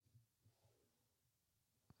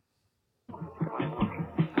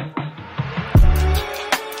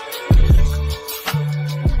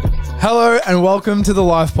Hello and welcome to the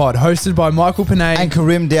Life Pod, hosted by Michael Panay and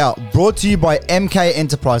Karim Dow, brought to you by MK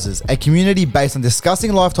Enterprises, a community based on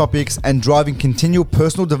discussing life topics and driving continual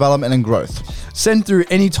personal development and growth. Send through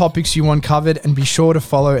any topics you want covered and be sure to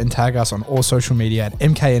follow and tag us on all social media at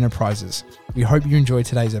MK Enterprises. We hope you enjoy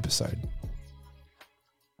today's episode.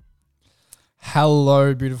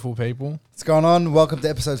 Hello, beautiful people. What's going on? Welcome to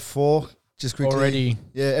episode 4. Just quickly. Already.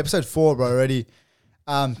 Yeah, episode 4, bro, already.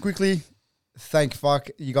 Quickly, thank fuck.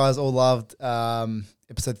 You guys all loved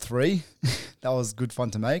episode 3. That was good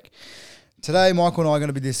fun to make. Today, Michael and I are going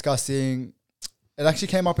to be discussing, it actually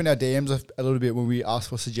came up in our DMs a little bit when we asked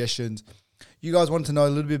for suggestions. You guys wanted to know a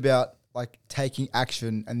little bit about like taking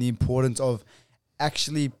action and the importance of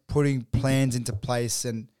actually putting plans into place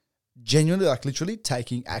and genuinely, like literally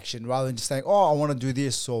taking action rather than just saying, oh, I want to do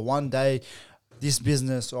this, or one day this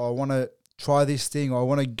business, or I want to try this thing, or I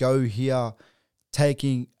want to go here.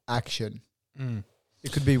 Taking action.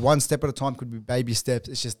 It could be one step at a time, could be baby steps.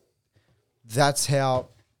 It's just, that's how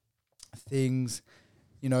things,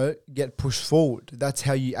 get pushed forward. That's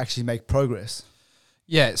how you actually make progress.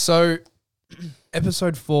 Yeah, so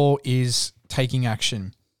episode 4 is taking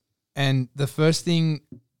action. And the first thing,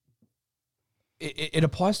 it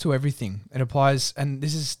applies to everything. It applies, and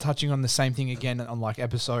this is touching on the same thing again on like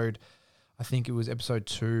episode, I think it was episode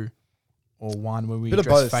 2 or 1 when we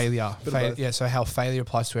addressed failure. Yeah, so how failure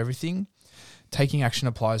applies to everything. Taking action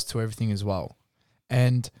applies to everything as well.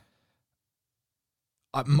 And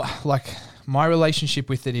my relationship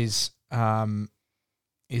with it is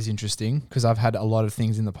interesting because I've had a lot of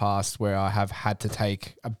things in the past where I have had to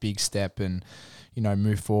take a big step and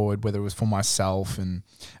move forward, whether it was for myself and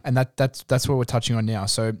that's what we're touching on now.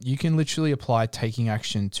 So you can literally apply taking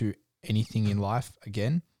action to anything in life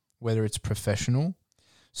again, whether it's professional,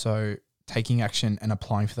 so taking action and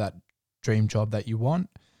applying for that dream job that you want,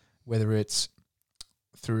 whether it's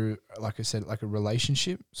through, like I said, like a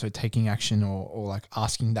relationship, so taking action or like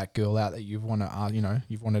asking that girl out that you've wanted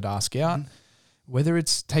to ask out, whether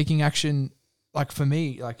it's taking action, like for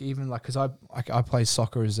me, like even like, cause I play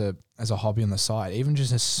soccer as a hobby on the side, even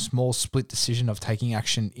just a small split decision of taking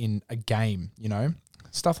action in a game,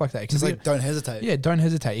 stuff like that. Just like don't hesitate. Yeah, don't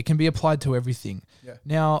hesitate. It can be applied to everything. Yeah.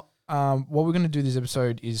 Now, what we're going to do this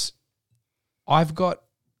episode is I've got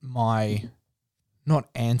my, not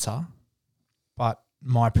answer, but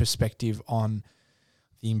my perspective on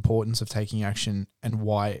the importance of taking action and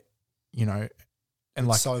why, and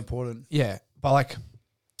like so important. Yeah. But like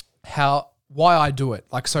why I do it.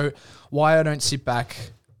 Like, so why I don't sit back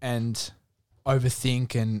and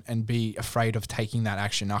overthink and be afraid of taking that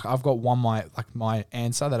action. Like I've got my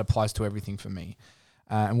answer that applies to everything for me.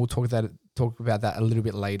 And we'll talk about that a little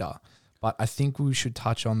bit later. But I think we should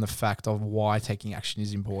touch on the fact of why taking action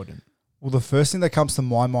is important. Well, the first thing that comes to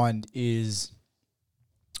my mind is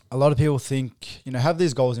a lot of people think, have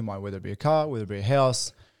these goals in mind, whether it be a car, whether it be a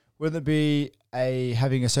house, whether it be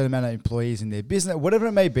having a certain amount of employees in their business, whatever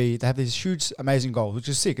it may be, they have these huge, amazing goals, which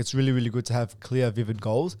is sick. It's really, really good to have clear, vivid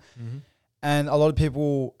goals. Mm-hmm. And a lot of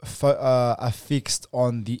people are fixed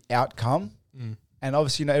on the outcome. And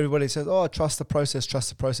obviously, everybody says, oh, trust the process.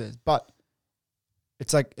 But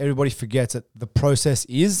it's like everybody forgets that the process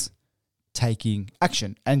is taking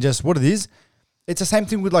action. And just what it is, it's the same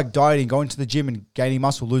thing with like dieting, going to the gym and gaining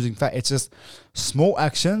muscle, losing fat. It's just small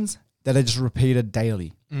actions that are just repeated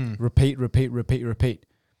daily. Repeat.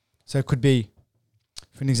 So it could be,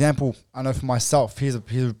 for an example, I know for myself, here's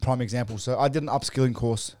a prime example. So I did an upskilling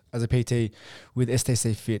course as a PT with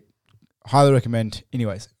STC Fit. Highly recommend.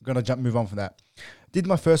 Anyways, I'm going to move on from that. Did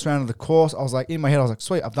my first round of the course. I was like, in my head, I was like,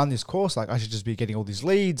 sweet, I've done this course. Like I should just be getting all these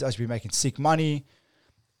leads. I should be making sick money.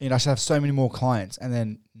 I should have so many more clients. And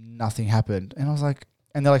then nothing happened. And I was like,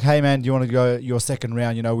 and they're like, hey man, do you want to go your second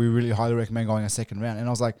round? We really highly recommend going a second round. And I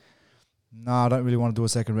was like, no, I don't really want to do a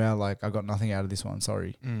second round. Like I got nothing out of this one.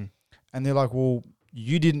 Sorry. And they're like, well,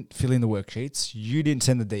 you didn't fill in the worksheets. You didn't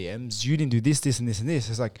send the DMs. You didn't do this, and this, and this.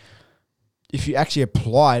 It's like, if you actually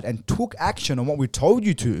applied and took action on what we told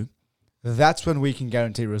you to, that's when we can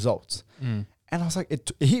guarantee results. And I was like, it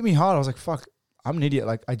hit me hard. I was like, fuck, I'm an idiot.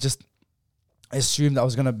 Like I just assumed that I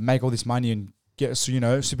was going to make all this money and get,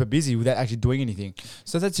 super busy without actually doing anything.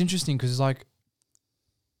 So that's interesting because like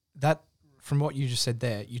that, from what you just said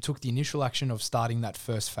there, you took the initial action of starting that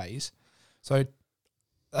first phase. So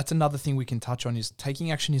that's another thing we can touch on is taking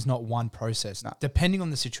action is not one process. No. Depending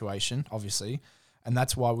on the situation, obviously, and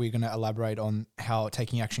that's why we're going to elaborate on how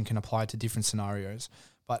taking action can apply to different scenarios.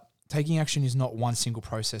 But taking action is not one single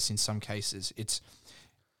process in some cases. It's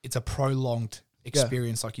a prolonged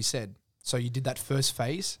experience, like you said. So you did that first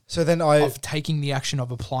phase. So then of taking the action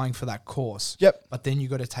of applying for that course. Yep. But then you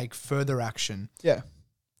got to take further action. Yeah.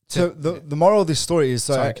 So the moral of this story is,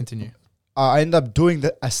 Sorry, continue. I ended up doing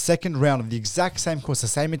a second round of the exact same course, the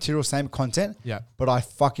same material, same content. Yeah. But I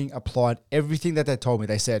fucking applied everything that they told me.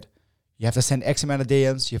 They said, you have to send X amount of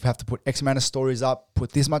DMs. You have to put X amount of stories up,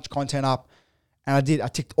 put this much content up. And I did. I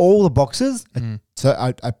ticked all the boxes. So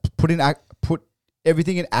I put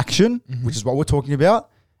everything in action, which is what we're talking about.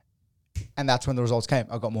 And that's when the results came.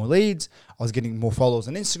 I got more leads. I was getting more followers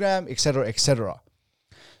on Instagram, et cetera, et cetera.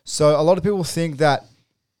 So a lot of people think that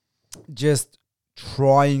just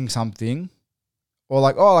trying something, or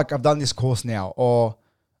like, oh, like I've done this course now, or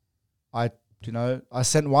I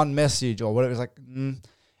sent one message or whatever. It's like,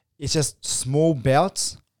 it's just small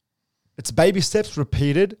bouts. It's baby steps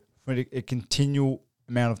repeated for a continual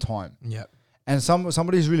amount of time. Yeah. And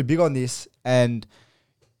somebody who's really big on this, and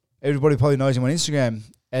everybody probably knows him on Instagram,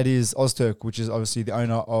 Ed is Ozturk, which is obviously the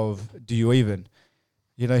owner of Do You Even.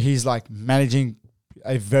 You know, he's like managing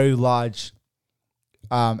a very large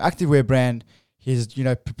activewear brand. He's,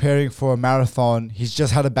 preparing for a marathon. He's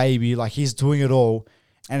just had a baby. Like, he's doing it all.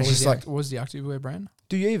 And it's just like... What was the activewear brand?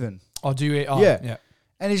 Do You Even? Oh, Do You... Oh, yeah.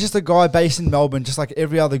 And he's just a guy based in Melbourne, just like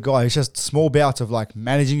every other guy. It's just small bouts of like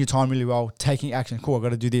managing your time really well, taking action. Cool, I got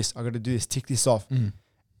to do this. I got to do this. Tick this off. And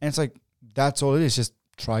it's like, that's all it is. Just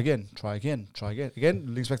try again, try again, try again. Again,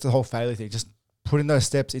 links back to the whole failure thing. Just putting those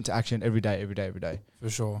steps into action every day. For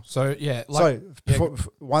sure. So, yeah.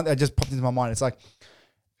 One that just popped into my mind. It's like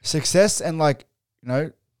success and like,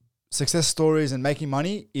 success stories and making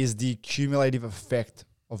money is the cumulative effect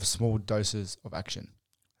of small doses of action.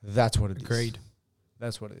 That's what it is. Agreed.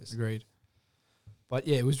 That's what it is. Agreed. But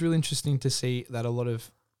yeah, it was really interesting to see that a lot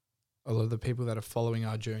of the people that are following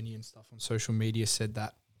our journey and stuff on social media said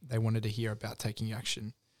that they wanted to hear about taking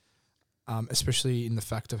action, especially in the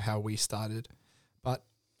fact of how we started. But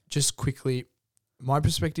just quickly, my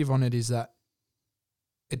perspective on it is that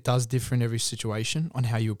it does differ in every situation on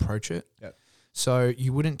how you approach it. Yep. So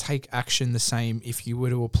you wouldn't take action the same if you were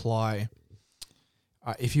to apply...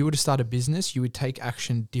 if you were to start a business, you would take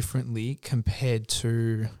action differently compared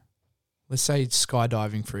to, let's say,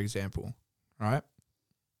 skydiving, for example, right?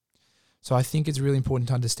 So I think it's really important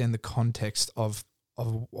to understand the context of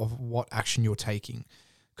what action you're taking,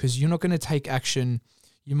 because you're not going to take action.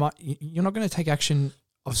 You're not going to take action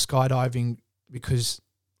of skydiving because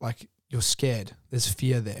like you're scared. There's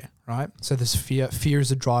fear there, right? So there's fear. Fear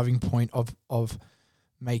is a driving point of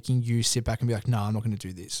making you sit back and be like, "No, I'm not going to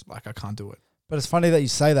do this. Like I can't do it." But it's funny that you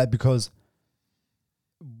say that, because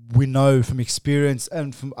we know from experience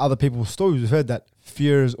and from other people's stories, we've heard that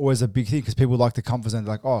fear is always a big thing, because people like the comfort zone.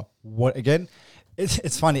 They're like, oh, what again?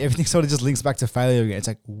 It's funny. Everything sort of just links back to failure again. It's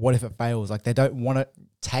like, what if it fails? Like they don't want to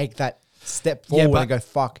take that step forward and go,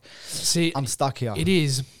 fuck, see, I'm stuck here. It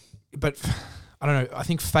is, but I don't know. I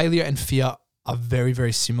think failure and fear are very,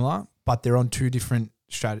 very similar, but they're on two different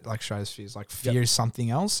stratospheres. Like fear is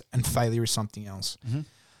something else and failure is something else. Mm-hmm.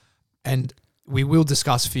 And we will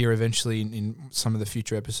discuss fear eventually in some of the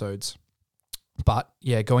future episodes. But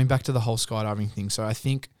yeah, going back to the whole skydiving thing. So I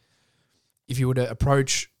think if you were to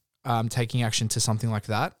approach taking action to something like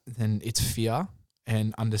that, then it's fear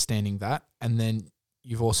and understanding that. And then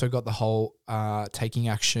you've also got the whole taking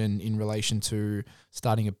action in relation to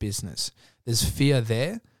starting a business. There's fear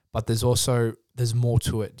there, but there's more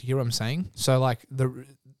to it. Do you hear what I'm saying? So like the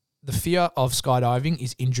fear of skydiving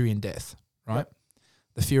is injury and death, right? Yep.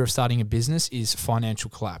 The fear of starting a business is financial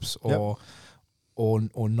collapse or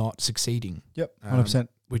not succeeding. Yep, 100%.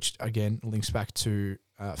 Which again links back to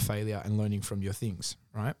failure and learning from your things,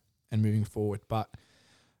 right? And moving forward. But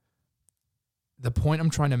the point I'm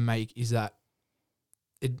trying to make is that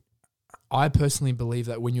I personally believe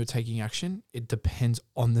that when you're taking action, it depends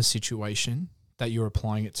on the situation that you're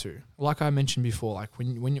applying it to. Like I mentioned before, like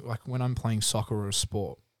when I'm playing soccer or a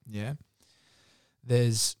sport, yeah,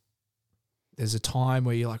 there's a time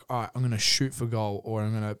where you're like, all right, I'm going to shoot for goal, or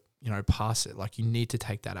I'm going to, pass it. Like you need to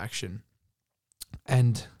take that action.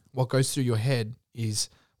 And what goes through your head is,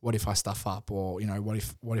 what if I stuff up, or, what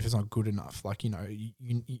if it's not good enough? Like,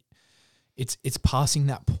 it's passing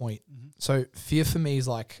that point. Mm-hmm. So fear for me is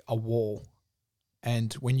like a wall.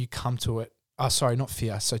 And when you come to it, not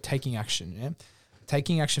fear. So taking action. Yeah.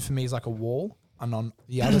 Taking action for me is like a wall. And on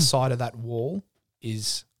the other side of that wall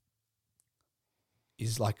is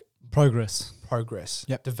like, Progress,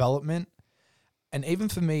 development, and even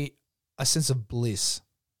for me, a sense of bliss.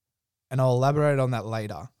 And I'll elaborate on that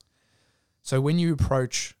later. So when you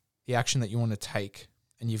approach the action that you want to take,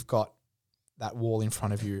 and you've got that wall in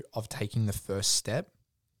front of you of taking the first step,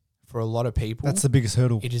 for a lot of people, that's the biggest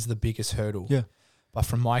hurdle. It is the biggest hurdle. Yeah. But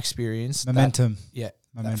from my experience, momentum.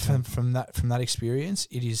 From that experience,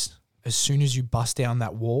 it is as soon as you bust down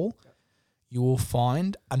that wall, you will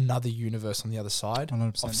find another universe on the other side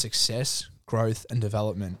 100%. of success, growth, and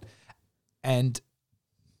development. And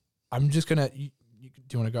I'm just gonna.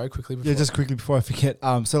 Do you want to go quickly? Yeah, just quickly before I forget.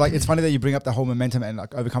 So like, it's funny that you bring up the whole momentum and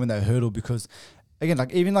like overcoming that hurdle, because again,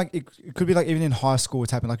 like even like it could be like even in high school,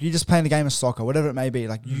 it's happened. Like you're just playing the game of soccer, whatever it may be.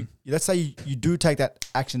 Like you, let's say you do take that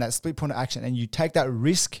action, that split point of action, and you take that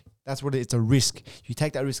risk. That's what it's a risk. You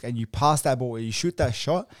take that risk and you pass that ball, or you shoot that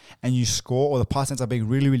shot and you score, or the pass ends up being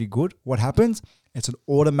really, really good. What happens? It's an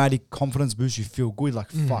automatic confidence boost. You feel good,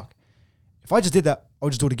 like fuck. If I just did that, I'll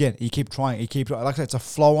just do it again. You keep trying. Like I said, it's a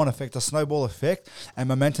flow-on effect, a snowball effect, and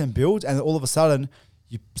momentum builds. And all of a sudden,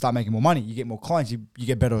 you start making more money. You get more clients. You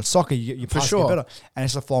get better at soccer. You pass, get better, and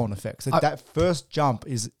it's a flow-on effect. So that first jump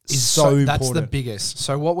is so important. That's the biggest.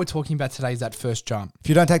 So what we're talking about today is that first jump. If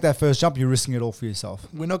you don't take that first jump, you're risking it all for yourself.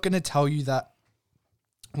 We're not going to tell you that.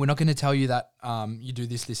 We're not going to tell you that you do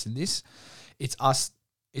this, this, and this. It's us.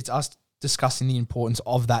 It's us discussing the importance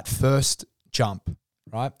of that first jump.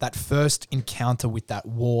 Right? That first encounter with that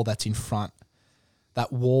wall that's in front,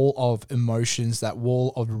 that wall of emotions, that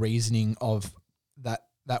wall of reasoning, of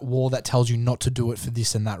that wall that tells you not to do it for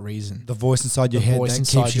this and that reason. The voice inside your head that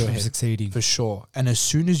keeps you from succeeding. For sure. And as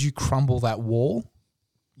soon as you crumble that wall,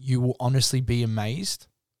 you will honestly be amazed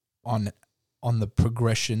on the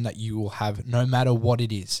progression that you will have, no matter what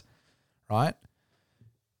it is, right?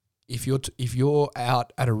 If you're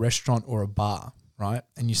out at a restaurant or a bar, right,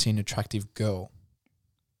 and you see an attractive girl,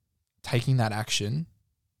 taking that action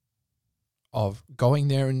of going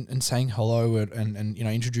there and saying hello and you know,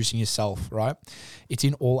 introducing yourself, right? It's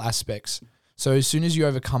in all aspects. So as soon as you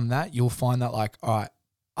overcome that, you'll find that like, all right,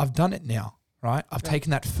 I've done it now, right? I've taken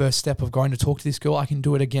that first step of going to talk to this girl. I can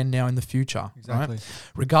do it again now in the future, exactly.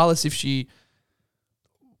 Right? Regardless if she,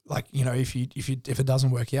 like, you know, if it doesn't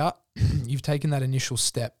work out, you've taken that initial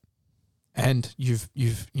step and you've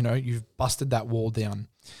busted that wall down.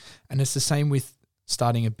 And it's the same with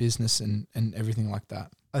starting a business and everything like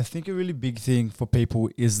that. I think a really big thing for people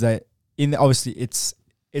is that obviously it's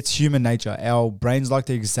human nature. Our brains like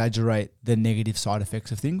to exaggerate the negative side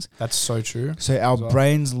effects of things. That's so true. So our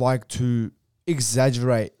brains like to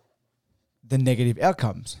exaggerate the negative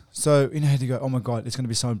outcomes. So you know, to go, oh my God, it's going to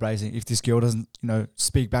be so embarrassing if this girl doesn't, you know,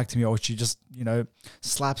 speak back to me, or she just, you know,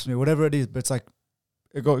 slaps me, whatever it is. But it's like,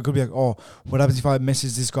 it could be like, oh, what happens if I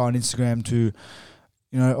message this guy on Instagram to,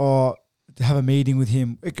 you know, or to have a meeting with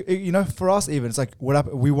him? You know, for us even, it's like,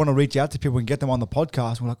 we want to reach out to people and get them on the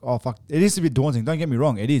podcast. We're like, oh fuck, it is a bit daunting. Don't get me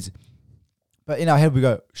wrong, it is. But in our head we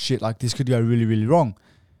go, shit, like this could go really, really wrong.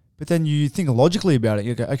 But then you think logically about it.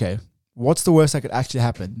 You go, okay, what's the worst that could actually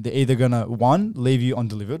happen? They're either gonna, 1, leave you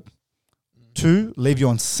undelivered, 2, leave you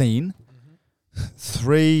unseen,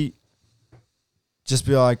 3, just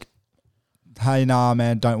be like, hey, nah,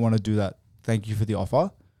 man, don't want to do that. Thank you for the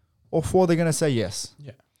offer. Or 4, they're gonna say yes.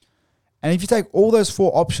 Yeah. And if you take all those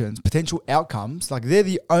 4 options, potential outcomes, like they're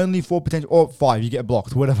the only 4 potential, or 5, you get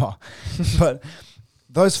blocked, whatever. But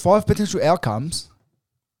those 5 potential outcomes,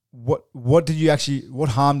 what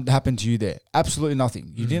harm happened to you there? Absolutely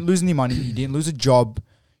nothing. You didn't lose any money. You didn't lose a job.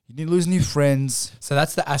 You didn't lose any friends. So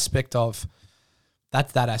that's the aspect of,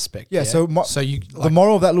 that's that aspect. Yeah. So the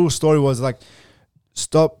moral of that little story was like,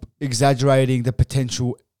 stop exaggerating the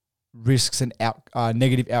potential risks and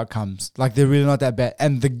negative outcomes. Like they're really not that bad,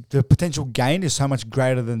 and the potential gain is so much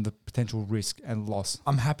greater than the potential risk and loss.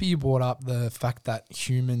 I'm happy you brought up the fact that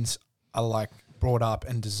humans are like brought up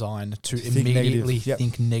and designed to immediately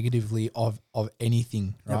think negatively of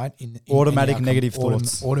anything, right? In automatic negative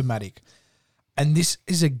thoughts. Automatic. And this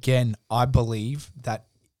is, again, I believe that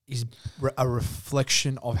is a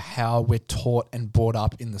reflection of how we're taught and brought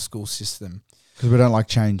up in the school system. Because we don't like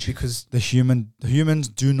change. Because the humans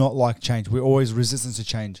do not like change. We're always resistant to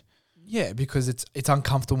change. Yeah, because it's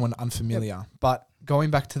uncomfortable and unfamiliar. Yep. But going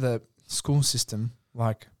back to the school system,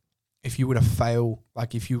 like if you were to fail,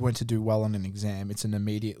 like if you went to do well on an exam, it's an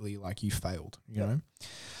immediately like you failed, you know?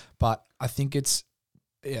 But I think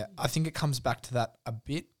it comes back to that a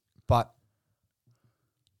bit. But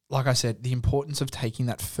like I said, the importance of taking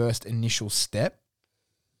that first initial step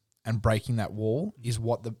and breaking that wall is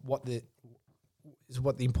what the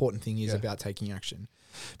important thing is about taking action.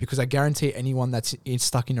 Because I guarantee anyone that's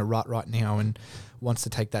stuck in a rut right now and wants to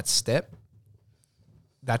take that step,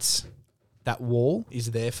 that wall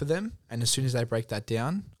is there for them. And as soon as they break that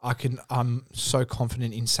down, I'm so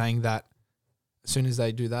confident in saying that as soon as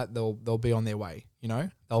they do that, they'll be on their way, you know?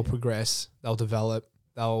 They'll progress, they'll develop,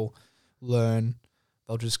 they'll learn,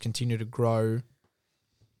 they'll just continue to grow.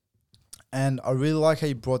 And I really like how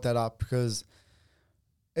you brought that up, because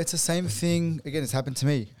it's the same thing. Again, it's happened to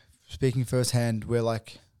me, speaking firsthand, where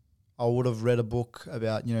like I would have read a book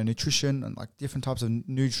about, nutrition and like different types of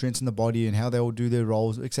nutrients in the body and how they all do their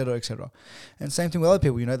roles, et cetera, et cetera. And same thing with other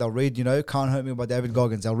people, they'll read, Can't Hurt Me by David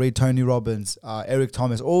Goggins. They'll read Tony Robbins, Eric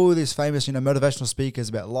Thomas, all these famous, motivational speakers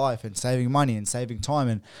about life and saving money and saving time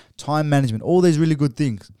and time management, all these really good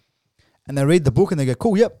things. And they read the book and they go,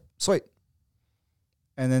 cool, yep, sweet.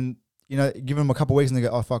 And then, give them a couple of weeks and they go,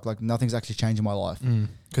 oh, fuck, like nothing's actually changed in my life.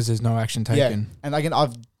 Because there's no action taken. Yeah. And again,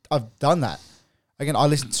 I've done that. Again, I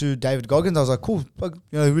listened to David Goggins. I was like, cool, like,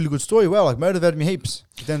 really good story. Wow, like motivated me heaps.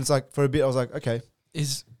 But then it's like for a bit, I was like, okay,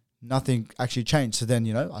 nothing actually changed. So then,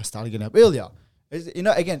 I started getting up earlier.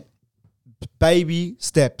 Again, baby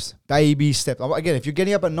steps. Again, if you're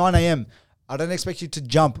getting up at 9 a.m., I don't expect you to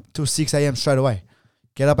jump till 6 a.m. straight away.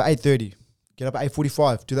 Get up at 8:30. Get up at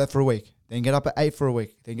 8:45. Do that for a week. Then get up at 8 for a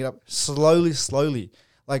week. Then get up slowly.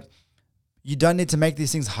 Like, you don't need to make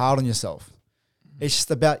these things hard on yourself. It's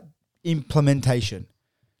just about implementation.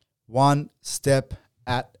 One step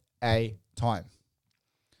at a time.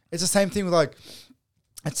 It's the same thing with like,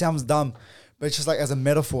 it sounds dumb, but it's just like as a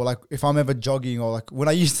metaphor, like if I'm ever jogging or like when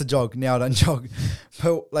I used to jog, now I don't jog,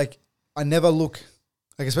 but like I never look,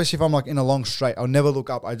 like especially if I'm like in a long straight, I'll never look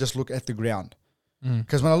up. I just look at the ground.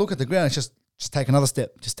 Because when I look at the ground, it's just take another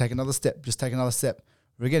step, just take another step, just take another step.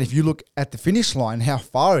 But again, if you look at the finish line, how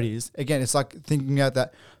far it is, again, it's like thinking about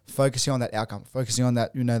that, focusing on that outcome, focusing on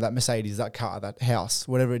that, that Mercedes, that car, that house,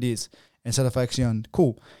 whatever it is, instead of focusing on,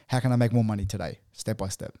 cool, how can I make more money today, step by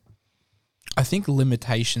step. I think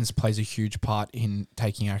limitations plays a huge part in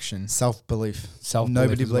taking action. Self-belief.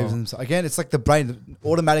 Nobody believes in themselves. Again, it's like the brain,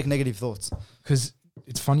 automatic negative thoughts. Because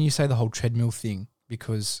it's funny you say the whole treadmill thing,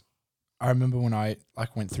 because I remember when I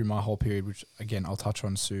like went through my whole period, which again, I'll touch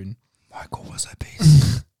on soon. Michael was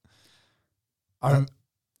obese. I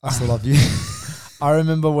still love you. I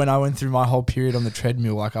remember when I went through my whole period on the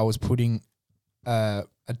treadmill, like I was putting a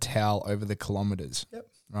towel over the kilometers,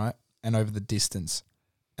 right? And over the distance.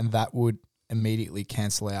 And that would immediately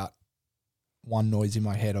cancel out one noise in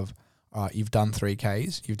my head of, all right, you've done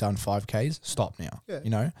 3Ks, you've done 5Ks, stop now.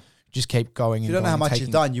 Yeah. Just keep going. If you don't know how much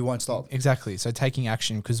you've done, you won't stop. Exactly. So taking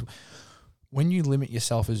action, because when you limit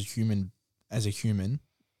yourself as a human,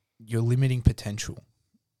 you're limiting potential,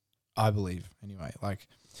 I believe, anyway. Like,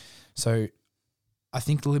 so I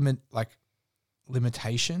think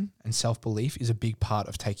limitation and self-belief is a big part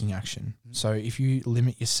of taking action. So if you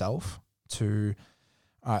limit yourself to,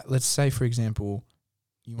 let's say, for example,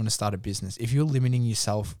 you want to start a business. If you're limiting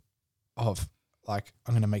yourself of like,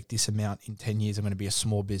 I'm going to make this amount in 10 years, I'm going to be a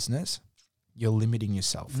small business, you're limiting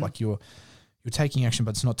yourself. Like you're taking action,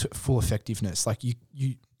 but it's not to full effectiveness. Like you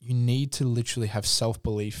need to literally have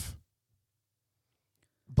self-belief.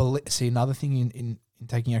 See, another thing in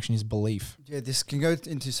taking action is belief. Yeah, this can go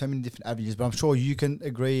into so many different avenues, but I'm sure you can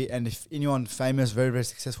agree. And if anyone famous, very, very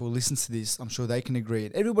successful listens to this, I'm sure they can agree.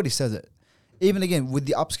 And everybody says it. Even again, with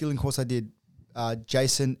the upskilling course I did,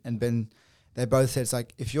 Jason and Ben, they both said it's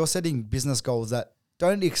like, if you're setting business goals that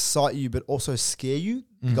don't excite you, but also scare you,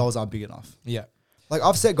 the goals aren't big enough. Yeah. Like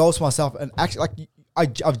I've set goals for myself and actually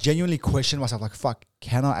like I've genuinely questioned myself, like, fuck,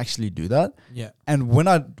 can I actually do that? Yeah. And when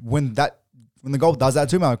the goal does that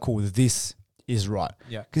to me, I'm like, cool, this is right.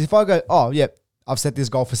 Yeah. Because if I go, oh, yeah, I've set this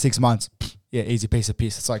goal for 6 months, yeah, easy piece of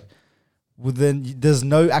piss. It's like, well, then there's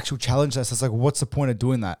no actual challenge. So it's like, what's the point of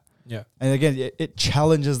doing that? Yeah. And again, it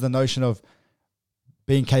challenges the notion of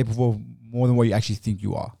being capable of more than what you actually think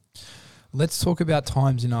you are. Let's talk about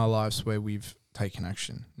times in our lives where we've taken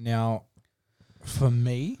action. Now, for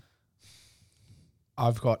me,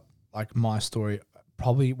 I've got like my story,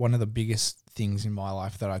 probably one of the biggest things in my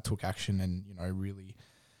life that I took action and, really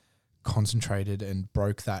concentrated and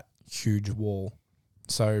broke that huge wall.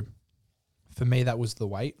 So for me, that was the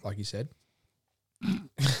weight, like you said.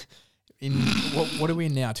 In what are we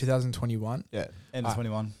in now? 2021? Yeah, end of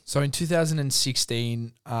 21. So in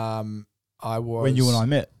 2016, I was... When you and I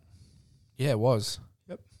met. Yeah, it was.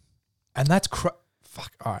 Yep. And that's...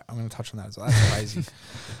 Fuck. All right, I'm going to touch on that as well. That's crazy.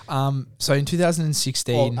 So in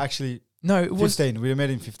 2016... Well, actually... No, it was... 15. We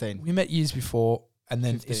met in 15. We met years before. And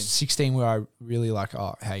then 15. 16 where I really like,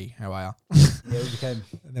 oh, hey, how are you? Yeah, we became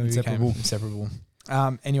inseparable.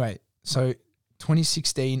 Anyway, so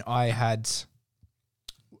 2016 I had...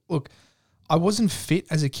 Look, I wasn't fit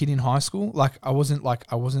as a kid in high school. Like I wasn't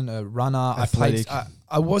a runner. Athletic.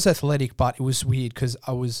 I was athletic, but it was weird because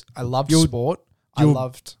I loved sport.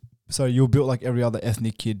 So you were built like every other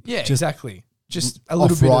ethnic kid. Yeah, exactly. Just a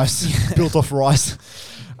little bit rice. Built off rice.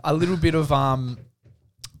 A little bit of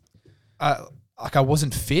like I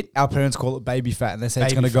wasn't fit. Our parents call it baby fat, and they say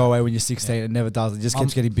it's going to go away when you're 16. Yeah. It never does. It just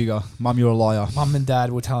keeps getting bigger. Mum, you're a liar. Mum and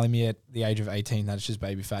dad were telling me at the age of 18 that it's just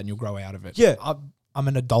baby fat and you'll grow out of it. Yeah. I'm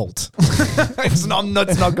an adult. It's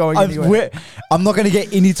not going anywhere. I'm not going to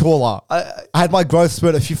get any taller. I had my growth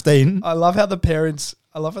spurt at 15. I love how the parents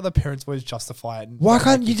always justify it. Why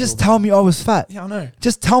can't you just tell me I was fat? Yeah, I know.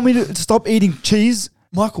 Just tell me to stop eating cheese.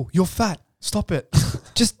 Michael, you're fat. Stop it.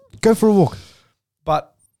 Just go for a walk.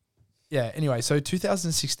 But yeah, anyway, so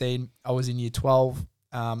 2016, I was in year 12.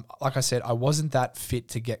 Like I said, I wasn't that fit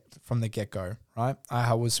to get from the get-go, right?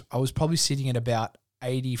 I was probably sitting at about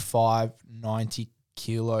 85, 90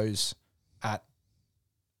 kilos at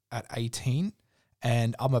 18,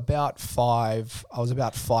 and I was about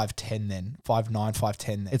 5'10" then, 5'9", 5'10"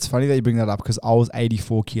 then. It's funny that you bring that up because I was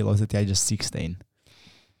 84 kilos at the age of 16.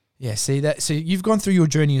 Yeah, see that? So you've gone through your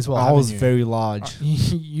journey as well. I was very large.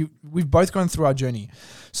 We've both gone through our journey.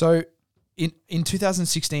 So in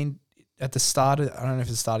 2016, at the start of, I don't know if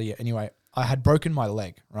it's the start of yet. Anyway, I had broken my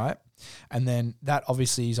leg, right? And then that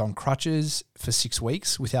obviously is on crutches for 6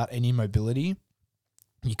 weeks without any mobility.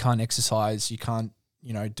 You can't exercise. You can't,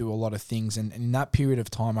 do a lot of things. And in that period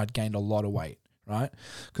of time, I'd gained a lot of weight, right?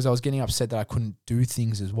 Because I was getting upset that I couldn't do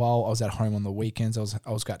things as well. I was at home on the weekends. I was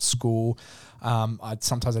at school.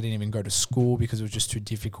 Sometimes I didn't even go to school because it was just too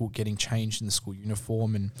difficult getting changed in the school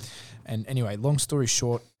uniform. And anyway, long story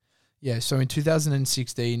short, yeah. So in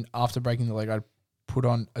 2016, after breaking the leg, I put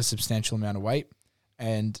on a substantial amount of weight,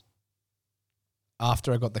 and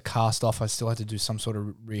after I got the cast off, I still had to do some sort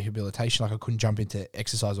of rehabilitation. Like I couldn't jump into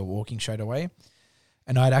exercise or walking straight away.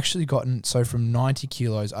 And I'd actually gotten, so from 90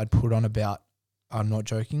 kilos, I'd put on about, I'm not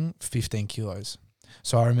joking, 15 kilos.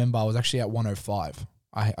 So I remember I was actually at 105.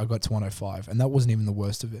 I got to 105, and that wasn't even the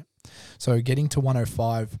worst of it. So getting to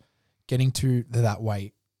 105, getting to that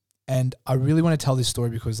weight. And I really want to tell this story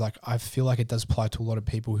because I feel like it does apply to a lot of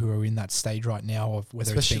people who are in that stage right now of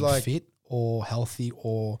whether especially it's being fit or healthy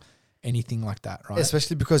or anything like that, right?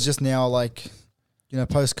 Especially because just now,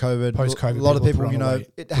 post-COVID, a lot of people,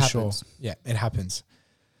 it happens. Sure. Yeah, it happens.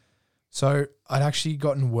 So I'd actually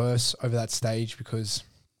gotten worse over that stage because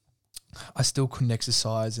I still couldn't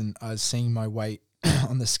exercise, and I was seeing my weight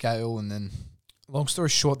on the scale. And then, long story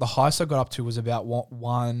short, the highest I got up to was about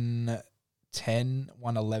 110,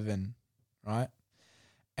 111, right?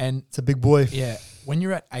 And it's a big boy. Yeah. When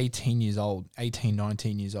you're at 18 years old, 18,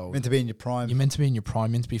 19 years old. Meant to be in your prime. You're meant to be in your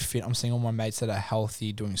prime, meant to be fit. I'm seeing all my mates that are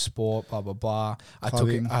healthy, doing sport, blah, blah, blah. I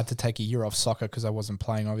had to take a year off soccer because I wasn't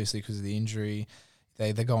playing, obviously, because of the injury.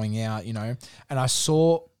 They're going out, and I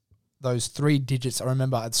saw those 3 digits. I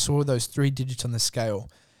remember I saw those 3 digits on the scale.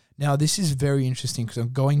 Now, this is very interesting because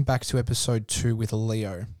I'm going back to episode 2 with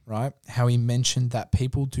Leo, right? How he mentioned that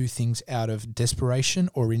people do things out of desperation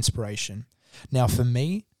or inspiration. Now, for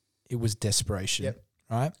me, it was desperation, yep.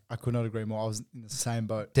 Right? I could not agree more. I was in the same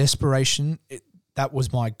boat. Desperation, that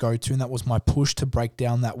was my go-to, and that was my push to break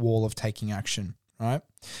down that wall of taking action, right?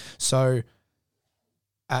 So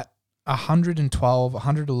at 112,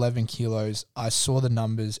 111 kilos, I saw the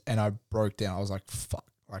numbers and I broke down. I was like, fuck,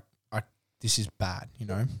 this is bad,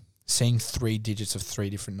 seeing 3 digits of 3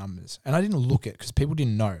 different numbers. And I didn't look it because people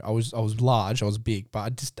didn't know. I was large, I was big,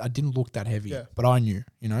 but I didn't look that heavy, yeah. But I knew,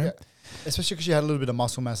 Yeah. Especially because you had a little bit of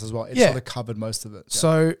muscle mass as well. It sort of covered most of it. Yeah.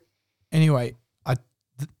 So anyway,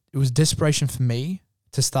 it was desperation for me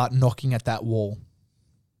to start knocking at that wall.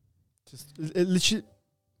 Literally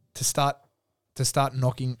to start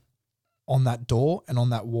knocking on that door and on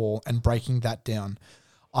that wall and breaking that down.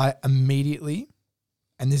 I immediately,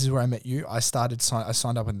 and this is where I met you, I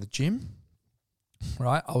signed up in the gym,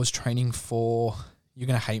 right? I was training for, you're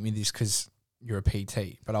going to hate me this because you're a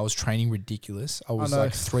PT, but I was training ridiculous. I was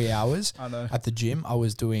 3 hours at the gym. I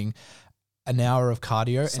was doing an hour of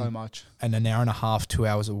cardio and an hour and a half, 2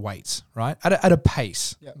 hours of weights, right? At a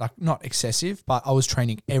pace, like not excessive, but I was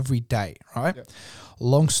training every day, right? Yep.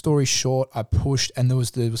 Long story short, I pushed, and there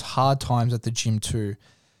was hard times at the gym too.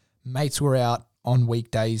 Mates were out on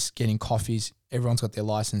weekdays getting coffees. Everyone's got their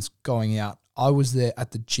license, going out. I was there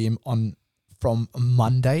at the gym from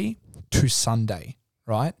Monday to Sunday,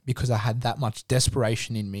 right? Because I had that much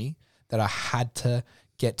desperation in me that I had to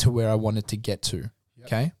get to where I wanted to get to. Yep.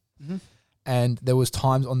 Okay. Mm-hmm. And there was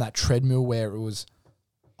times on that treadmill where it was,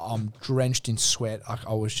 I'm drenched in sweat.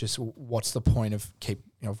 I was just, what's the point of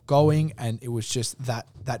going? And it was just that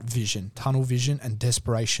vision, tunnel vision and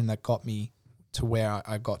desperation that got me to where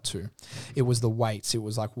I got to. It was the weights. It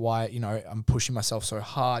was like, why, I'm pushing myself so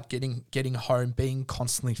hard, getting home, being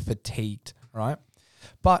constantly fatigued, right?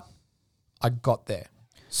 But I got there.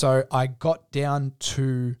 So I got down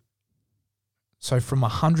to, from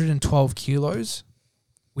 112 kilos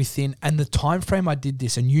within, and the time frame I did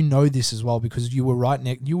this, and this as well because you were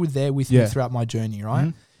you were there with me throughout my journey, right?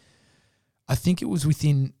 Mm-hmm. I think it was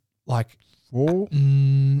within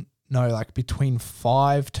 9 no, like between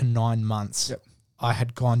 5 to 9 months, Yep. I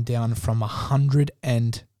had gone down from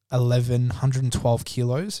 112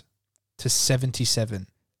 kilos to 77.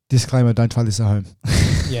 Disclaimer, don't try this at home.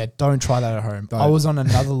 Yeah, don't try that at home. Don't. I was on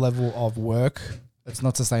another level of work. It's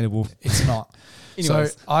not sustainable. It's not.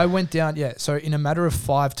 Anyways. So I went down, so in a matter of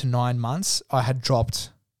 5 to 9 months, I had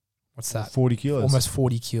dropped, what's that? 40 kilos. Almost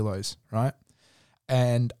 40 kilos, right?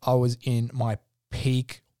 And I was in my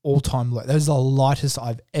peak all-time low. That was the lightest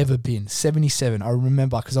I've ever been, 77. I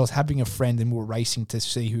remember because I was having a friend and we were racing to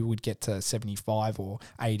see who would get to 75 or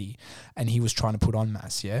 80, and he was trying to put on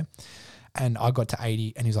mass, yeah? And I got to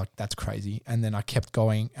 80 and he's like, that's crazy. And then I kept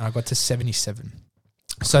going and I got to 77.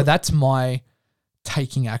 So that's my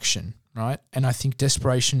taking action, right? And I think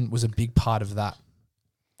desperation was a big part of that,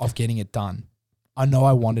 of getting it done. I know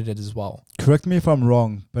I wanted it as well. Correct me if I'm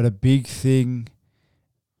wrong, but a big thing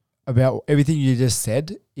about everything you just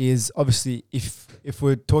said is obviously if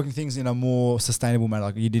we're talking things in a more sustainable manner,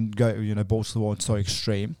 like you didn't go, balls to the wall and so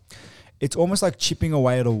extreme, it's almost like chipping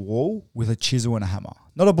away at a wall with a chisel and a hammer.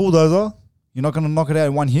 Not a bulldozer. You're not going to knock it out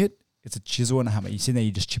in one hit. It's a chisel and a hammer. You sit there,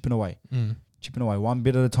 you're just chipping away. Chipping away one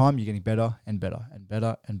bit at a time. You're getting better and better and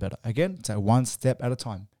better and better. Again, it's like one step at a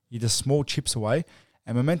time. You just small chips away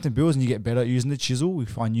and momentum builds and you get better using the chisel. We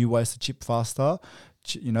find new ways to chip faster,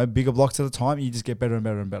 bigger blocks at a time. You just get better and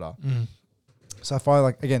better and better. So I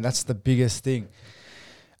find again, that's the biggest thing.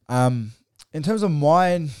 In terms of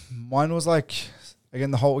mine was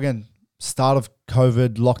start of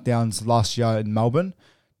COVID lockdowns last year in Melbourne,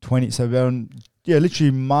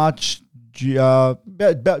 literally March,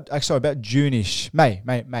 about June-ish, May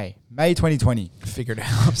 2020. Figured it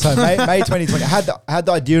out. So May 2020. I had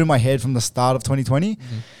the idea in my head from the start of 2020,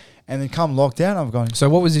 and then come lockdown, I've gone. So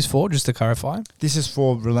what was this for? Just to clarify, This is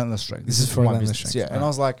for Relentless Strength. This is for my Relentless business. Strength, Yeah, and right. I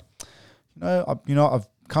was like, I've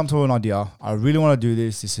come to an idea. I really want to do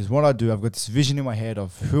this. This is what I do. I've got this vision in my head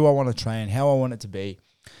of who I want to train, how I want it to be,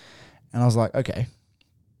 and I was like, okay,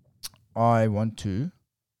 I want to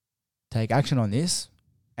take action on this,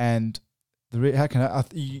 and how can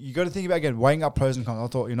you got to think about, again, weighing up pros and cons. I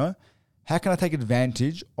thought, how can I take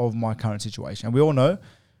advantage of my current situation? And we all know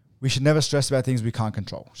we should never stress about things we can't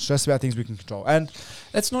control. Stress about things we can control. And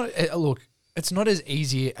that's not it's not as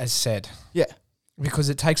easy as said. Yeah. Because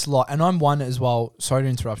it takes a lot. And I'm one as well. Sorry to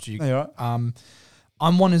interrupt you. No, you're right.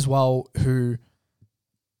 I'm one as well who's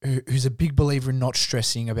a big believer in not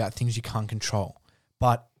stressing about things you can't control.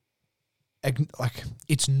 But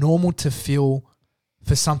it's normal to feel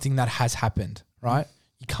for something that has happened, right?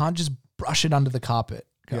 You can't just brush it under the carpet.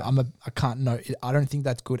 Yeah. I don't think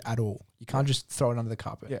that's good at all. You can't just throw it under the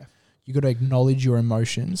carpet. Yeah. You got to acknowledge your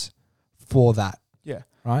emotions for that. Yeah.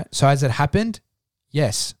 Right? So has it happened?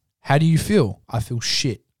 Yes. How do you feel? I feel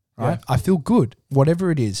shit, right? Yeah. I feel good, whatever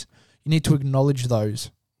it is. You need to acknowledge those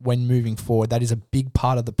when moving forward. That is a big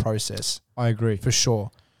part of the process. I agree. For sure.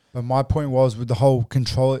 But my point was with the whole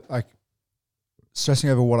control, stressing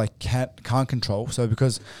over what I can't control. So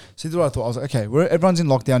this is what I thought. I was like, okay, everyone's in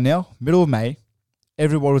lockdown now, middle of May.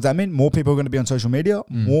 What does that mean? More people are going to be on social media.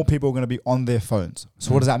 More people are going to be on their phones.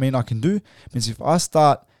 So what does that mean I can do? It means if I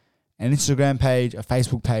start an Instagram page, a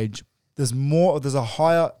Facebook page, there's a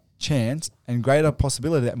higher chance and greater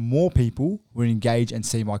possibility that more people will engage and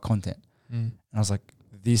see my content. And I was like,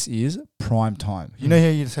 this is prime time. You know how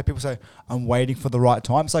you say, people say, I'm waiting for the right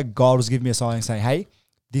time. It's like God was giving me a sign and saying, hey,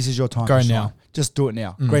 this is your time. Go to now. shine. Just do it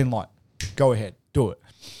now. Green light. Go ahead. Do it.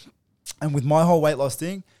 And with my whole weight loss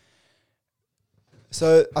thing,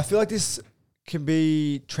 so I feel like this can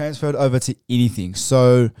be transferred over to anything.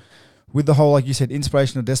 So with the whole, like you said,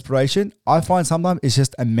 inspiration or desperation, I find sometimes it's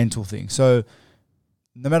just a mental thing. So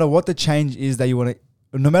no matter what the change is that you want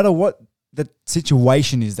to, no matter what the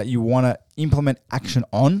situation is that you want to implement action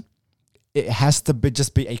on, it has to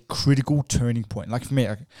just be a critical turning point. Like for me,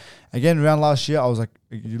 again, around last year, I was like,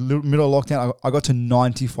 middle of lockdown, I got to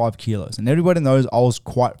 95 kilos. And everybody knows I was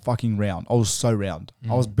quite fucking round. I was so round.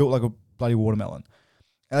 I was built like a bloody watermelon.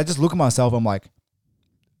 And I just look at myself, I'm like,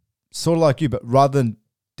 sort of like you, but rather than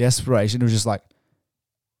desperation, it was just like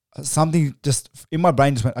something just in my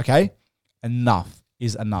brain just went, okay, enough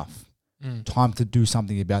is enough. Time to do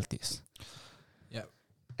something about this. Yeah.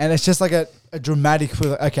 And it's just like a dramatic,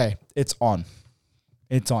 okay, it's on.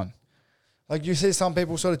 It's on. Like you see some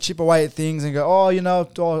people sort of chip away at things and go,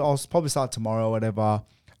 I'll probably start tomorrow or whatever.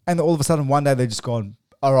 And then all of a sudden one day they're just gone,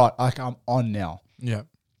 all right, I'm on now. Yeah.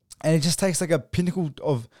 And it just takes like a pinnacle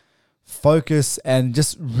of focus and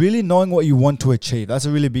just really knowing what you want to achieve. That's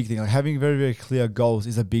a really big thing. Like having very, very clear goals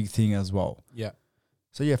is a big thing as well. Yeah.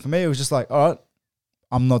 So yeah, for me, it was just like, all right,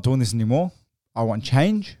 I'm not doing this anymore. I want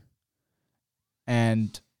change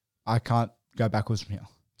and I can't go backwards from here.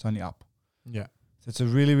 it's only up. Yeah. So it's a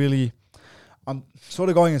really, really, I'm sort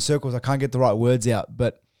of going in circles. I can't get the right words out,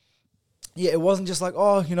 but yeah, it wasn't just like,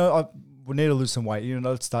 oh, we need to lose some weight.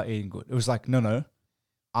 Let's start eating good. It was like, no,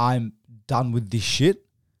 I'm done with this shit.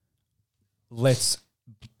 Let's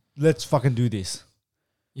fucking do this.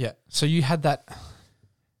 Yeah. So you had that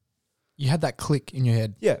click in your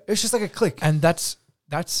head. Yeah, it's just like a click. And that's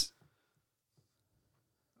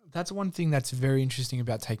one thing that's very interesting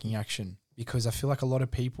about taking action, because I feel like a lot of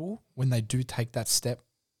people, when they do take that step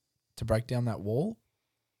to break down that wall,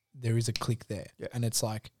 there is a click there. Yeah. And it's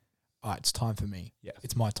like, all right, it's time for me. Yeah.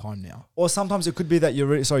 It's my time now. Or sometimes it could be that you're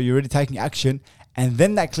already taking action, and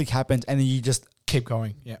then that click happens, and then you just Keep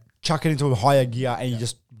going. Yeah. chuck it into a higher gear, and you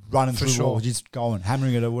just running For through the wall, sure. just going,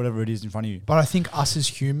 hammering it or whatever it is in front of you. But I think us as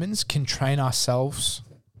humans can train ourselves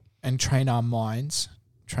and train our minds,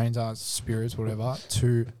 trains our spirits, whatever,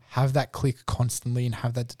 to have that click constantly and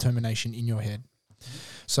have that determination in your head.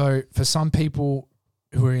 So for some people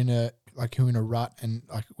who are in a rut, and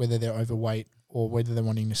like whether they're overweight or whether they're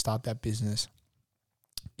wanting to start that business,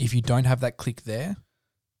 if you don't have that click there,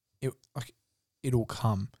 it'll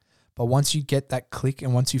come. But once you get that click,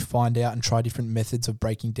 and once you find out and try different methods of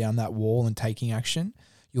breaking down that wall and taking action,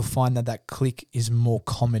 you'll find that click is more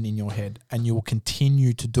common in your head, and you will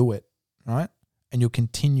continue to do it, right? And you'll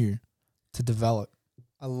continue to develop.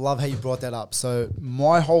 I love how you brought that up. So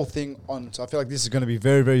my whole thing so I feel like this is going to be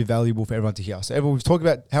very, very valuable for everyone to hear. So we've talked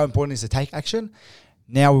about how important it is to take action.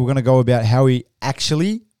 Now we're going to go about how we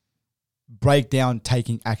actually break down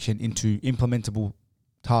taking action into implementable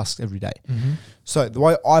tasks every day. Mm-hmm. So the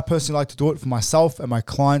way I personally like to do it for myself and my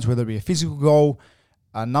clients, whether it be a physical goal,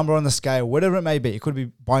 a number on the scale, whatever it may be, it could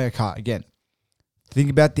be buying a car. Again,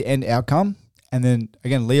 think about the end outcome. And then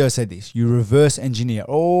again, Leo said this, you reverse engineer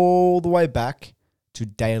all the way back to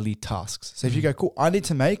daily tasks. So if you go, cool, I need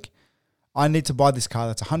to buy this car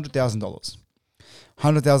that's $100,000.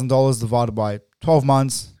 $100,000 divided by 12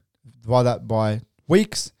 months, divide that by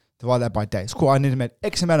weeks, divide that by days. Cool, I need to make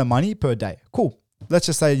X amount of money per day. Cool. Let's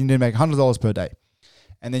just say you need to make $100 per day.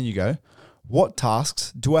 And then you go, what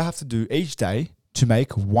tasks do I have to do each day to make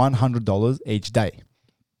 $100 each day?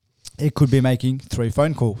 It could be making 3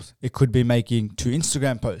 phone calls. It could be making 2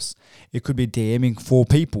 Instagram posts. It could be DMing 4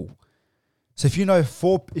 people. So if you know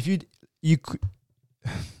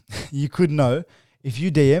you could know if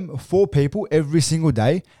you DM 4 people every single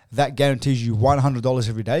day, that guarantees you $100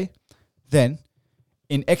 every day. Then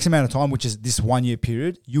in X amount of time, which is this 1 year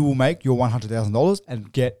period, you will make your $100,000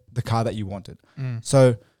 and get the car that you wanted.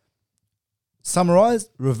 So summarize,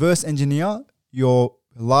 reverse engineer your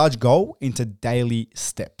large goal into daily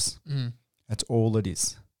steps. That's all it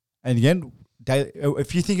is. And again,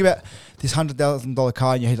 if you think about this $100,000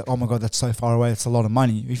 car and you're like, oh my God, that's so far away, that's a lot of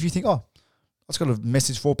money. If you think, oh, I just got to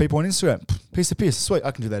message 4 people on Instagram, piece of piss, sweet,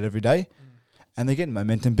 I can do that every day. And again,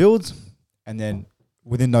 momentum builds, and then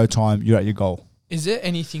within no time, you're at your goal. Is there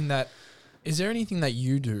anything that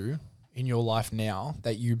you do in your life now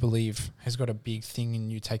that you believe has got a big thing in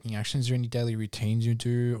you taking action? Is there any daily routines you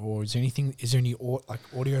do, or is there any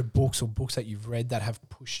audio books or books that you've read that have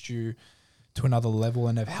pushed you to another level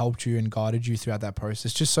and have helped you and guided you throughout that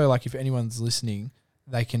process? Just so like if anyone's listening,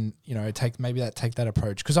 they can, take that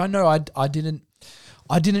approach. Because I know I didn't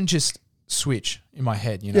just switch in my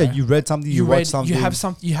head, Yeah, you read something, you watched something.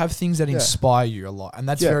 You have things that inspire you a lot, and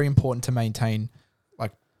that's very important to maintain,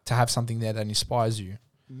 like to have something there that inspires you.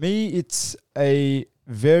 Me, it's a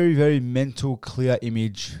very, very mental, clear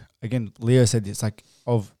image. Again, Leo said this, like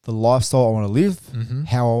of the lifestyle I want to live,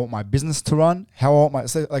 how I want my business to run, how I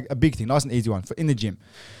want like a big thing, nice and easy one for in the gym.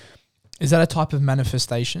 Is that a type of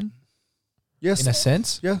manifestation? Yes. In a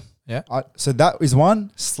sense? Yeah. Yeah. So that is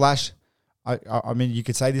one / I mean, you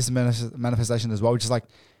could say this is manifestation as well, which is like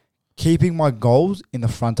keeping my goals in the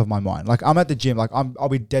front of my mind. Like I'm at the gym, like I'll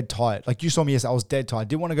be dead tired. Like you saw me yesterday, I was dead tired.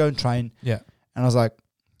 Didn't want to go and train. Yeah. And I was like,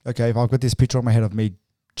 okay, if I've got this picture on my head of me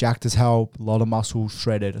jacked as hell, a lot of muscle,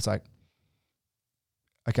 shredded, it's like,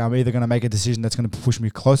 okay, I'm either going to make a decision that's going to push me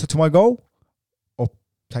closer to my goal or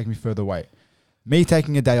take me further away. Me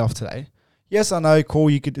taking a day off today. Yes, I know, cool.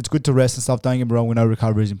 It's good to rest and stuff. Don't get me wrong. We know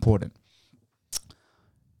recovery is important.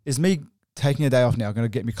 Is me taking a day off now going to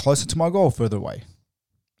get me closer to my goal or further away?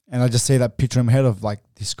 And I just see that picture in my head of like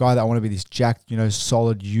this guy that I want to be, this jacked,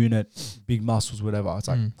 solid unit, big muscles, whatever. It's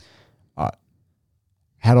like, all right,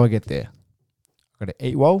 how do I get there? I've got to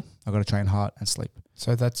eat well. I've got to train hard and sleep.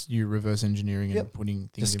 So that's you reverse engineering and putting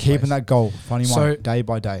things just in keeping place. that goal, finding one day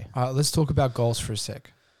by day. Let's talk about goals for a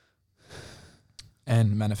sec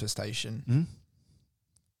and manifestation.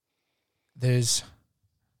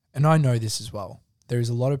 And I know this as well, there is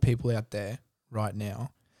a lot of people out there right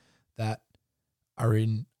now that are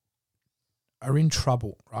in are in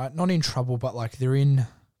trouble, right? Not in trouble, but like they're in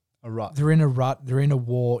A rut. They're in a rut. They're in a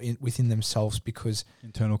war within themselves because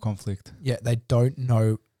Internal conflict. they don't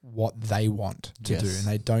know what they want to do, and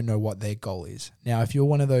they don't know what their goal is. Now, if you're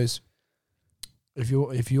one of those, if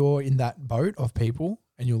you're in that boat of people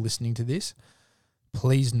and you're listening to this,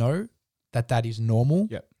 please know that is normal.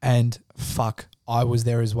 Yep. And fuck, I was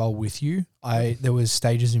there as well with you. There was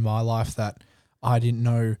stages in my life that I didn't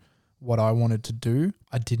know what I wanted to do.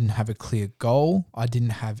 I didn't have a clear goal. I didn't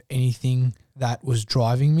have anything that was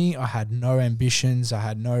driving me. I had no ambitions. I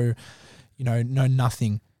had no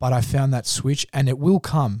nothing. But I found that switch, and it will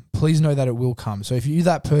come. Please know that it will come. So if you're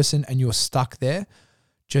that person and you're stuck there,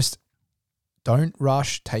 just don't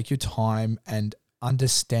rush. Take your time and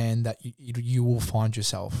understand that you will find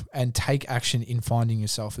yourself, and take action in finding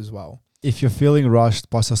yourself as well. If you're feeling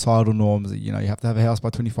rushed by societal norms, you have to have a house by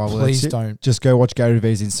 25. Please don't. Just go watch Gary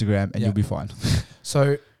Vee's Instagram and you'll be fine.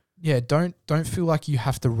 So don't feel like you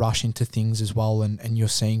have to rush into things as well. And you're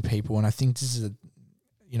seeing people, and I think this is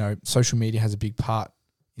social media has a big part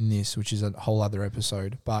in this, which is a whole other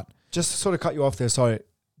episode. But just to sort of cut you off there, sorry.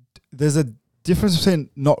 There's a difference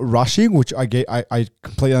between not rushing, which I get, I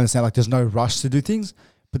completely understand. Like there's no rush to do things.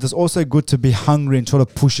 But there's also good to be hungry and try to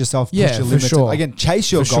push yourself, push your limits. Sure. Again,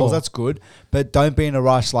 chase your goals. That's good. But don't be in a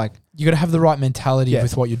rush. Like you got to have the right mentality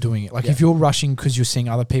with what you're doing. Like if you're rushing because you're seeing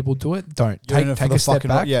other people do it, don't. Take a step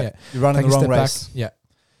back. You're running the wrong race. Yeah.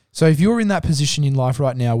 So if you're in that position in life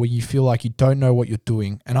right now where you feel like you don't know what you're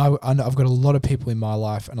doing, and I've got a lot of people in my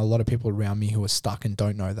life and a lot of people around me who are stuck and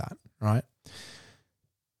don't know that, right?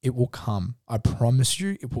 It will come. I promise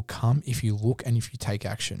you it will come if you look and if you take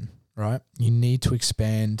action. Right? You need to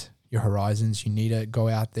expand your horizons. You need to go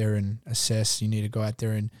out there and assess. You need to go out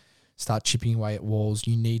there and start chipping away at walls.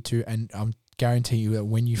 You need to, and I'm guarantee you that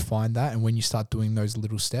when you find that and when you start doing those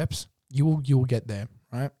little steps, you will get there,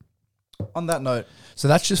 right? On that note, so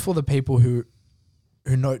that's just for the people who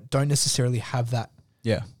don't necessarily have that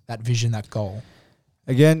vision, that goal.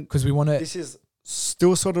 Again, because we want to. This is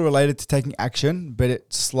still sort of related to taking action, but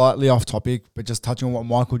it's slightly off topic. But just touching on what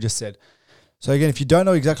Michael just said. So again, if you don't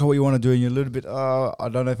know exactly what you want to do and you're a little bit, I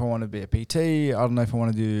don't know if I want to be a PT, I don't know if I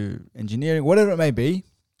want to do engineering, whatever it may be,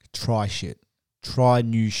 try shit. Try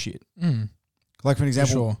new shit. Like for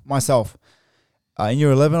example, myself, in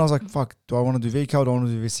year 11, I was like, fuck, do I want to do VCAL? Do I want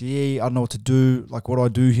to do VCE? I don't know what to do. Like, what do I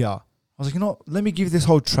do here? I was like, let me give this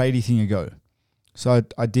whole tradie thing a go. So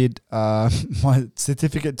I did my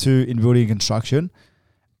certificate in building and construction.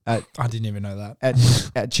 I didn't even know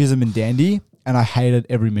that. At Chisholm and Dandy, and I hated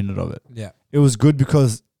every minute of it. Yeah. It was good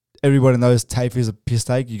because everybody knows TAFE is a piss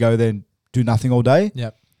take. You go there and do nothing all day.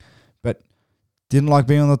 Yep. But didn't like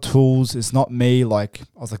being on the tools. It's not me. Like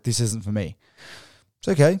I was like, this isn't for me. It's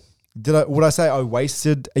okay. Would I say I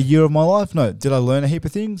wasted a year of my life? No. Did I learn a heap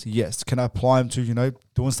of things? Yes. Can I apply them to,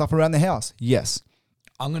 doing stuff around the house? Yes.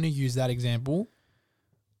 I'm going to use that example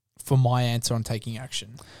for my answer on taking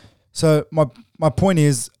action. So my point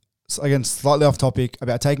is, again, slightly off topic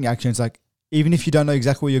about taking action. It's like, even if you don't know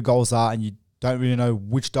exactly what your goals are and you don't really know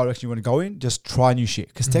which direction you want to go in, just try new shit.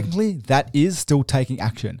 Because technically that is still taking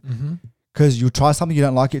action. Because you try something you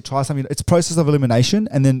don't like, it's a process of elimination.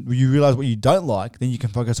 And then you realize what you don't like, then you can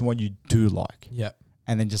focus on what you do like. Yep.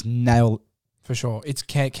 And then just nail. For sure. It's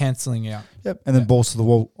cancelling out. Yep. And then balls to the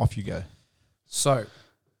wall, off you go. So,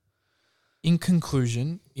 in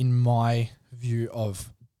conclusion, in my view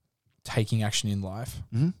of taking action in life,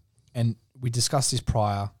 and we discussed this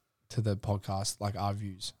prior to the podcast, like our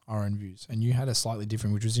own views, and you had a slightly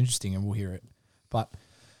different, which was interesting, and we'll hear it. But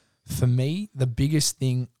for me, the biggest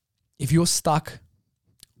thing, if you're stuck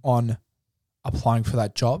on applying for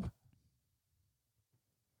that job,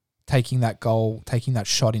 taking that goal, taking that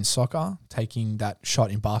shot in soccer, taking that shot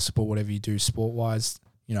in basketball, whatever you do sport-wise,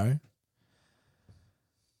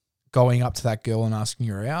 going up to that girl and asking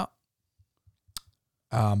her out,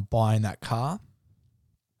 buying that car,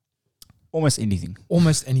 almost anything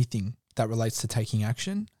that relates to taking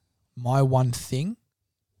action. My one thing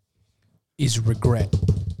is regret.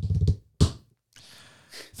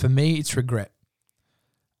 For me, it's regret.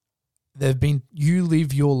 You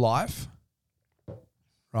live your life,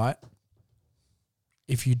 right?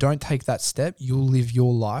 If you don't take that step, you'll live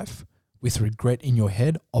your life with regret in your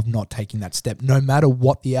head of not taking that step, no matter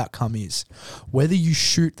what the outcome is. Whether you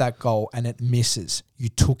shoot that goal and it misses, you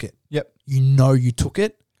took it. Yep. You took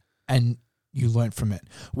it and you learned from it.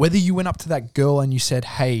 Whether you went up to that girl and you said,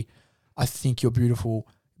 hey, I think you're beautiful,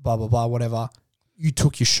 blah, blah, blah, whatever, you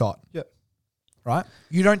took your shot. Yep. Right?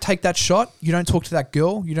 You don't take that shot. You don't talk to that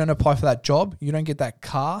girl. You don't apply for that job. You don't get that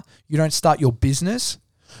car. You don't start your business.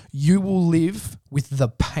 You will live with the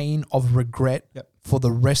pain of regret for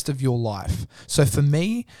the rest of your life. So for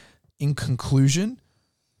me, in conclusion,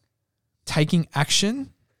 taking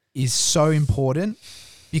action is so important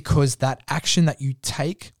because that action that you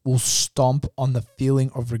take will stomp on the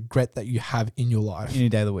feeling of regret that you have in your life. Any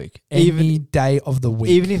day of the week. Any day of the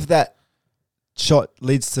week. Even if that shot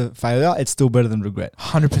leads to failure, it's still better than regret.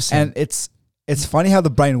 100%. And it's funny how the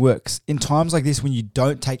brain works. In times like this, when you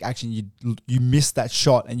don't take action, you miss that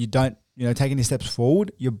shot and you don't, take any steps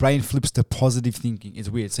forward, your brain flips to positive thinking. It's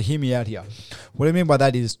weird. So hear me out here. What I mean by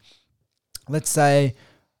that is, let's say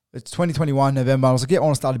it's 2021, November. I was like, I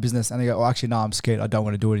want to start a business. And they go, actually, no, I'm scared. I don't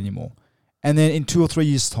want to do it anymore. And then in 2 or 3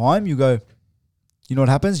 years' time, you go, you know what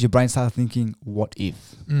happens? Your brain starts thinking, what if?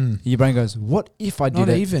 Your brain goes, what if I did it?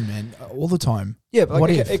 Not even, man. All the time. Yeah, but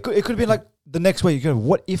what like if? It could have been like the next week. You go,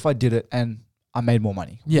 what if I did it and I made more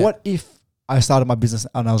money? Yeah. What if I started my business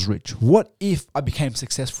and I was rich? What if I became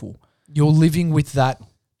successful? You're living with that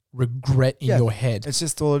regret in your head. It's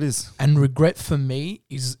just all it is. And regret for me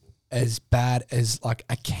is as bad as like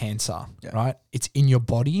a cancer, right? It's in your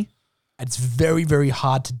body. It's very, very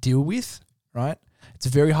hard to deal with, right? It's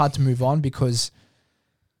very hard to move on because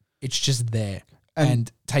it's just there.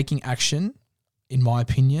 And taking action, in my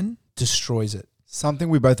opinion, destroys it. Something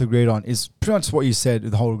we both agreed on is pretty much what you said,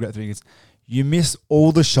 the whole regret thing is you miss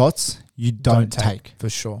all the shots you don't take. For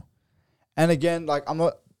sure. And again, like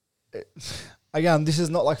this is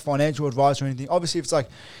not like financial advice or anything. Obviously, if it's like,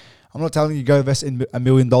 I'm not telling you go invest in $1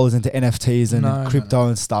 million into NFTs and crypto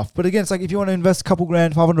and stuff. But again, it's like if you want to invest a couple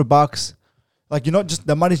grand, $500, like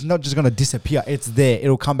the money's not just going to disappear. It's there.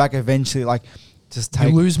 It'll come back eventually. Like just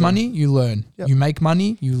take. You lose money, you learn. Yep. You make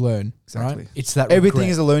money, you learn. Exactly. Right? It's that everything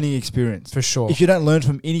regret. is a learning experience. For sure. If you don't learn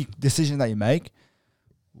from any decision that you make,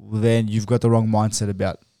 then you've got the wrong mindset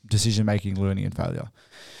about decision making, learning, and failure.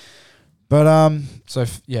 But so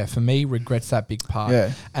for me, regret's that big part.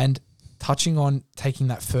 Yeah. And touching on taking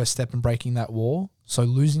that first step and breaking that wall, so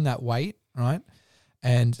losing that weight, right,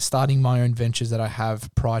 and starting my own ventures that I have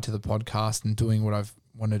prior to the podcast and doing what I've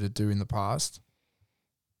wanted to do in the past,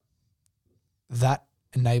 that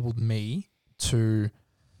enabled me to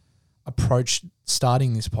approach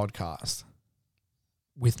starting this podcast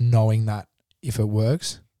with knowing that if it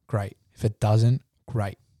works, great. If it doesn't,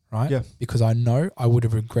 great, right? Yeah. Because I know I would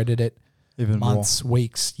have regretted it even months,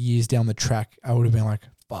 weeks, years down the track. I would have been like,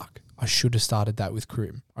 fuck, I should have started that with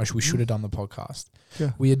Krim. We should have done the podcast.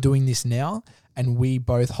 Yeah. We are doing this now, and we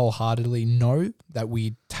both wholeheartedly know that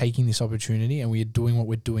we're taking this opportunity and we are doing what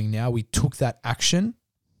we're doing now. We took that action,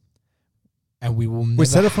 and we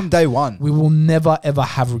said it from day one. We will never ever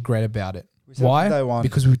have regret about it. Why? Day one.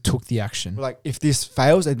 Because we took the action. We're like, if this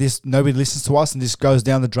fails and nobody listens to us and this goes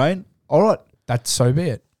down the drain, all right. That's so be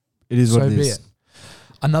it. It is what it is.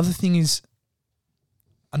 Another thing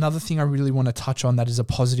I really want to touch on that is a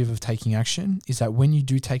positive of taking action is that when you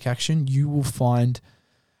do take action, you will find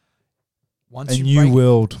a new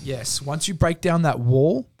world. Yes. Once you break down that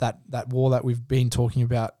wall, that wall that we've been talking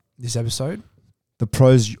about this episode, the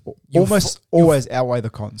pros always outweigh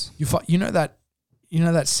the cons. You know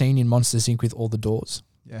that scene in Monsters Inc. with all the doors?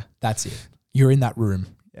 Yeah. That's it. You're in that room.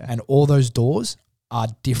 Yeah. And all those doors are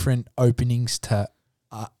different openings to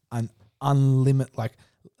an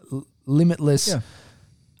limitless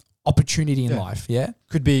opportunity in life. Yeah.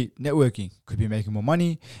 Could be networking, could be making more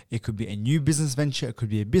money. It could be a new business venture. It could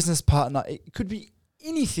be a business partner. It could be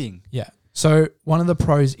anything. Yeah. So one of the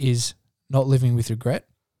pros is not living with regret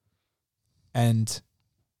and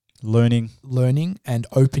learning and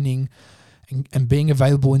opening and being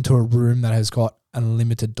available into a room that has got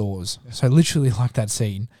unlimited doors. Yeah. So literally like that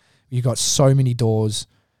scene, you got so many doors.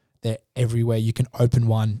 They're everywhere. You can open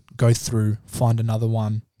one, go through, find another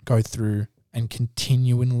one, go through, and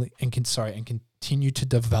continue to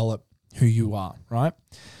develop who you are, right?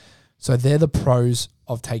 So they're the pros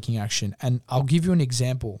of taking action. And I'll give you an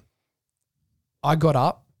example. I got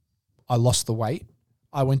up, I lost the weight,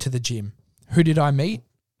 I went to the gym. Who did I meet?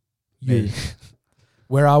 You. Me.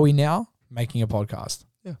 Where are we now? Making a podcast.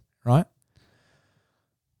 Yeah. Right?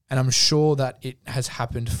 And I'm sure that it has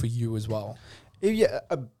happened for you as well. Yeah,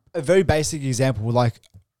 a very basic example, like,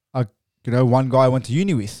 one guy I went to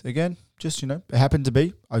uni with, again, just, it happened to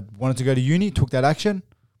be, I wanted to go to uni, took that action.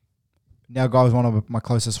 Now guy was one of my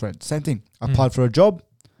closest friends. Same thing. I applied for a job,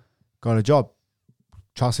 got a job.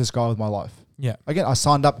 Trust this guy with my life. Yeah. Again, I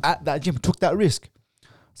signed up at that gym, took that risk.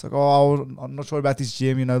 It's like, I'm not sure about this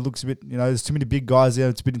gym, it looks a bit, there's too many big guys there,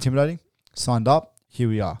 it's a bit intimidating. Signed up, here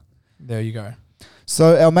we are. There you go.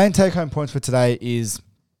 So our main take-home points for today is,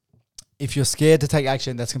 if you're scared to take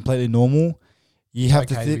action, that's completely normal. It's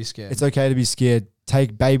okay to be scared. It's okay to be scared.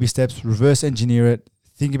 Take baby steps, reverse engineer it.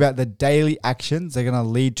 Think about the daily actions. They're going to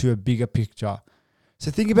lead to a bigger picture. So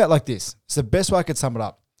think about it like this. It's the best way I could sum it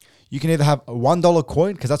up. You can either have a $1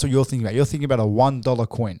 coin, because that's what you're thinking about. You're thinking about a $1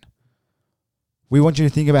 coin. We want you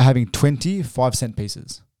to think about having 20 5-cent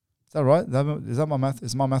pieces. Is that right? Is that my math?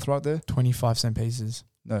 Is my math right there? 25-cent pieces.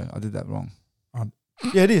 No, I did that wrong. Oh.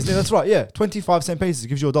 Yeah, it is. Yeah, that's right. Yeah, 25-cent pieces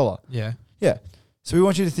gives you $1. Yeah. Yeah. So we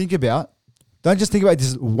want you to think about, don't just think about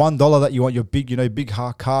this $1 that you want, your big, big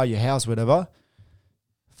car, your house, whatever.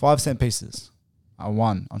 5-cent pieces are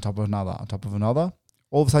one on top of another, on top of another.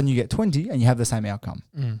 All of a sudden you get 20 and you have the same outcome.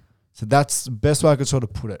 So that's the best way I could sort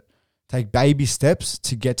of put it. Take baby steps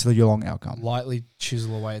to get to your long outcome. Lightly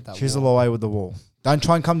chisel away at that Chisel wall. away with the wall. Don't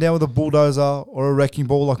try and come down with a bulldozer or a wrecking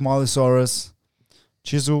ball like Milosaurus.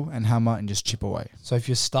 Chisel and hammer and just chip away. So if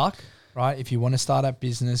you're stuck, right, if you want to start a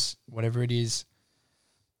business, whatever it is,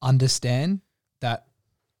 understand that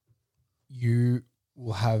you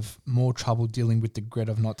will have more trouble dealing with the regret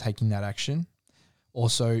of not taking that action.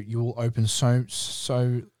 Also, you will open so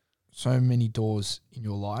many doors in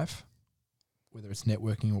your life, whether it's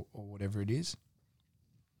networking or whatever it is.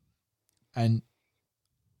 And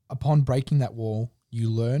upon breaking that wall, you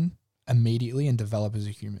learn immediately and develop as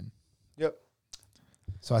a human. Yep.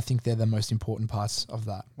 So I think they're the most important parts of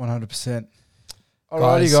that. 100%.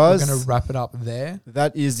 Alrighty, guys. We're going to wrap it up there.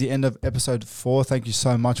 That is the end of episode 4. Thank you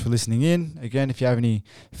so much for listening in. Again, if you have any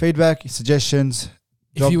feedback, suggestions,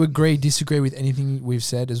 if you agree, disagree with anything we've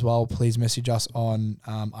said as well, please message us on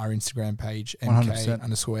our Instagram page, 100%.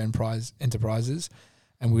 MK_enterprises,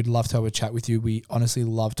 and we'd love to have a chat with you. We honestly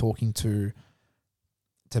love talking to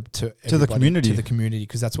the community,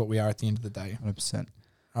 because that's what we are at the end of the day. 100%.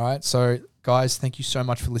 All right, so guys, thank you so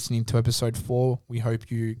much for listening to episode 4. We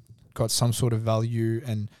hope you got some sort of value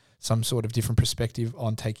and some sort of different perspective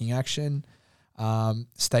on taking action.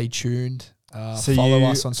 Stay tuned. Follow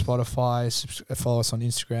us on Spotify. Follow us on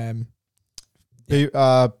Instagram.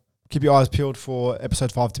 Keep your eyes peeled for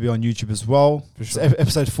episode 5 to be on YouTube as well. For sure.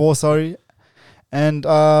 Episode 4, sorry. And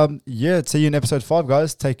see you in episode 5,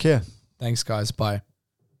 guys. Take care. Thanks, guys. Bye.